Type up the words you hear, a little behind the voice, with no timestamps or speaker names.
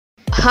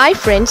Hi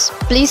friends,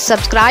 please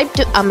subscribe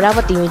to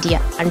Amaravathi Media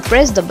and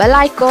press the bell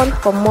icon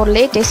for more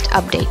latest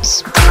updates.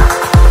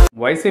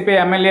 YCP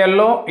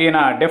ఎమ్మెల్యేల్లో ఈయన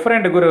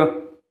different గురు.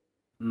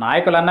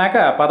 నాయకులన్నాక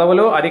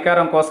పదవులు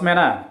అధికారం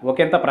కోసమేనా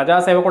ఒకంత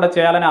ప్రజాసేవ కూడా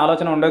చేయాలనే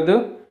ఆలోచన ఉండొద్దు.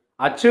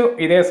 అచ్చు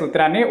ఇదే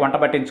సూత్రాన్ని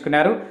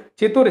వంటబట్టించుకున్నారు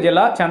చిత్తూరు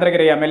జిల్లా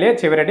చంద్రగిరి ఎమ్మెల్యే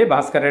చెవిరెడ్డి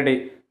భాస్కర్ రెడ్డి.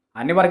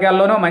 అన్ని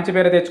వర్గాల్లోనూ మంచి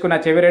పేరు తెచ్చుకున్న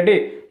చెవిరెడ్డి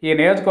ఈ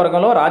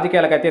నియోజకవర్గంలో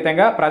రాజకీయాలకు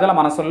అతీతంగా ప్రజల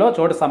మనసుల్లో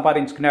చోటు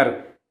సంపాదించుకున్నారు.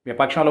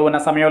 విపక్షంలో ఉన్న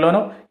సమయంలోనూ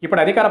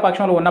ఇప్పుడు అధికార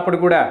పక్షంలో ఉన్నప్పుడు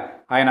కూడా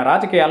ఆయన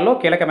రాజకీయాల్లో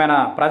కీలకమైన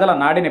ప్రజల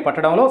నాడిని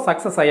పట్టడంలో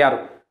సక్సెస్ అయ్యారు.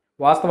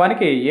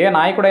 వాస్తవానికి ఏ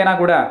నాయకుడైనా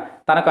కూడా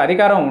తనకు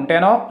అధికారం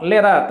ఉంటేనో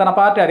లేదా తన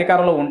పార్టీ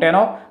అధికారంలో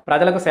ఉంటేనో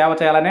ప్రజలకు సేవ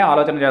చేయాలనే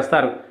ఆలోచన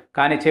చేస్తారు.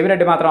 కానీ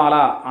చెవిరెడ్డి మాత్రం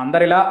అలా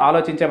అందరిలా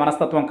ఆలోచించే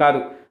మనస్తత్వం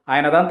కాదు.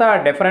 ఆయనదంతా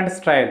డిఫరెంట్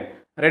స్టైల్.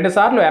 2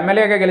 సార్లు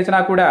ఎమ్మెల్యేగా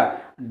గెలిచినా కూడా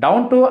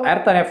డౌన్ టు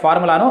ఎర్త్ అనే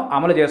ఫార్ములాను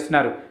అమలు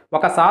చేస్తున్నారు.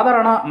 ఒక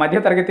సాధారణ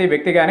మధ్యతరగతి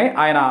వ్యక్తిగానే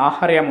ఆయన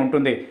ఆహార్యం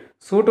ఉంటుంది.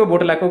 సూటు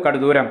బూటులకు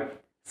కడు దూరం.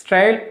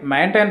 స్టైల్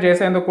మెయింటైన్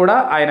చేసేందుకు కూడా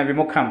ఆయన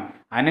విముఖం.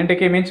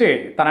 అన్నింటికీ మించి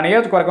తన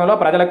నియోజకవర్గంలో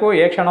ప్రజలకు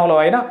ఏ క్షణంలో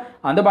అయినా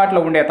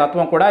అందుబాటులో ఉండే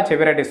తత్వం కూడా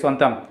చెవిరెడ్డి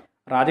సొంతం.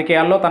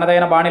 రాజకీయాల్లో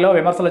తనదైన బాణిలో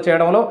విమర్శలు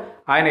చేయడంలో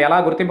ఆయన ఎలా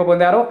గుర్తింపు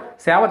పొందారో,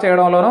 సేవ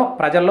చేయడంలోనూ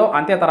ప్రజల్లో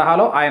అంతే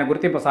తరహాలో ఆయన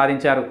గుర్తింపు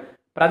సాధించారు.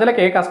 ప్రజలకు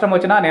ఏ కష్టం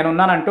వచ్చినా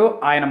నేనున్నానంటూ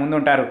ఆయన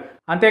ముందుంటారు.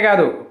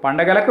 అంతేకాదు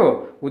పండగలకు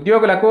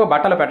ఉద్యోగులకు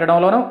బట్టలు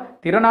పెట్టడంలోనూ,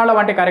 తిరునాళ్ల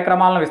వంటి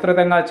కార్యక్రమాలను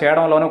విస్తృతంగా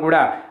చేయడంలోనూ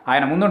కూడా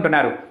ఆయన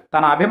ముందుంటున్నారు.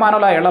 తన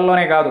అభిమానుల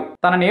ఇళ్లలోనే కాదు,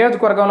 తన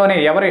నియోజకవర్గంలోని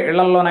ఎవరి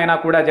ఇళ్లలోనైనా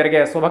కూడా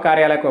జరిగే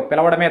శుభకార్యాలకు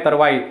పిలవడమే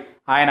తరువాయి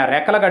ఆయన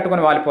రెక్కలు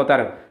కట్టుకుని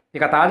వాలిపోతారు.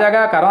 ఇక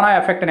తాజాగా కరోనా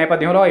ఎఫెక్ట్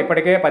నేపథ్యంలో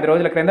ఇప్పటికే 10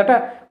 రోజుల క్రిందట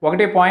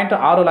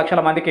 1.6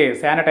 లక్షల మందికి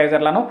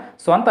శానిటైజర్లను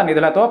సొంత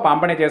నిధులతో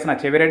పంపిణీ చేసిన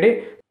చెవిరెడ్డి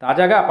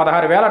తాజాగా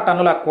 16,000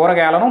 టన్నుల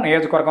కూరగాయలను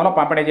నియోజకవర్గంలో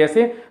పంపిణీ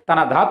చేసి తన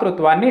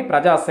ధాతృత్వాన్ని,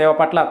 ప్రజాసేవ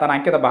పట్ల తన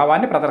అంకిత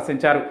భావాన్ని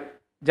ప్రదర్శించారు.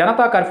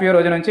 జనతా కర్ఫ్యూ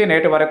రోజు నుంచి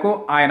నేటి వరకు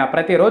ఆయన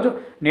ప్రతిరోజు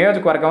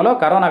నియోజకవర్గంలో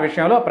కరోనా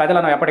విషయంలో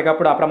ప్రజలను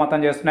ఎప్పటికప్పుడు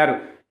అప్రమత్తం చేస్తున్నారు.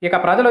 ఇక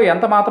ప్రజలు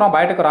ఎంతమాత్రం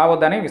బయటకు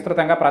రావద్దని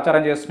విస్తృతంగా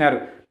ప్రచారం చేస్తున్నారు.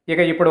 ఇక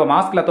ఇప్పుడు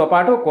మాస్కులతో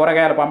పాటు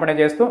కూరగాయలు పంపిణీ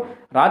చేస్తూ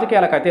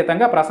రాజకీయాలకు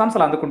అతీతంగా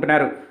ప్రశంసలు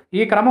అందుకుంటున్నారు.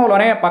 ఈ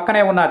క్రమంలోనే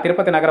పక్కనే ఉన్న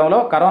తిరుపతి నగరంలో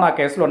కరోనా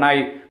కేసులు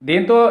ఉన్నాయి.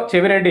 దీంతో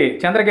చెవిరెడ్డి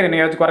చంద్రగిరి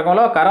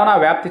నియోజకవర్గంలో కరోనా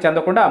వ్యాప్తి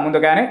చెందకుండా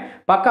ముందుగానే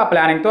పక్కా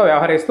ప్లానింగ్తో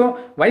వ్యవహరిస్తూ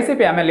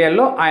వైసీపీ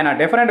ఎమ్మెల్యేల్లో ఆయన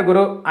డిఫరెంట్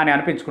గురు అని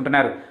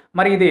అనిపించుకుంటున్నారు.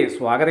 మరి ఇది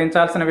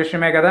స్వాగతించాల్సిన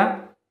విషయమే కదా.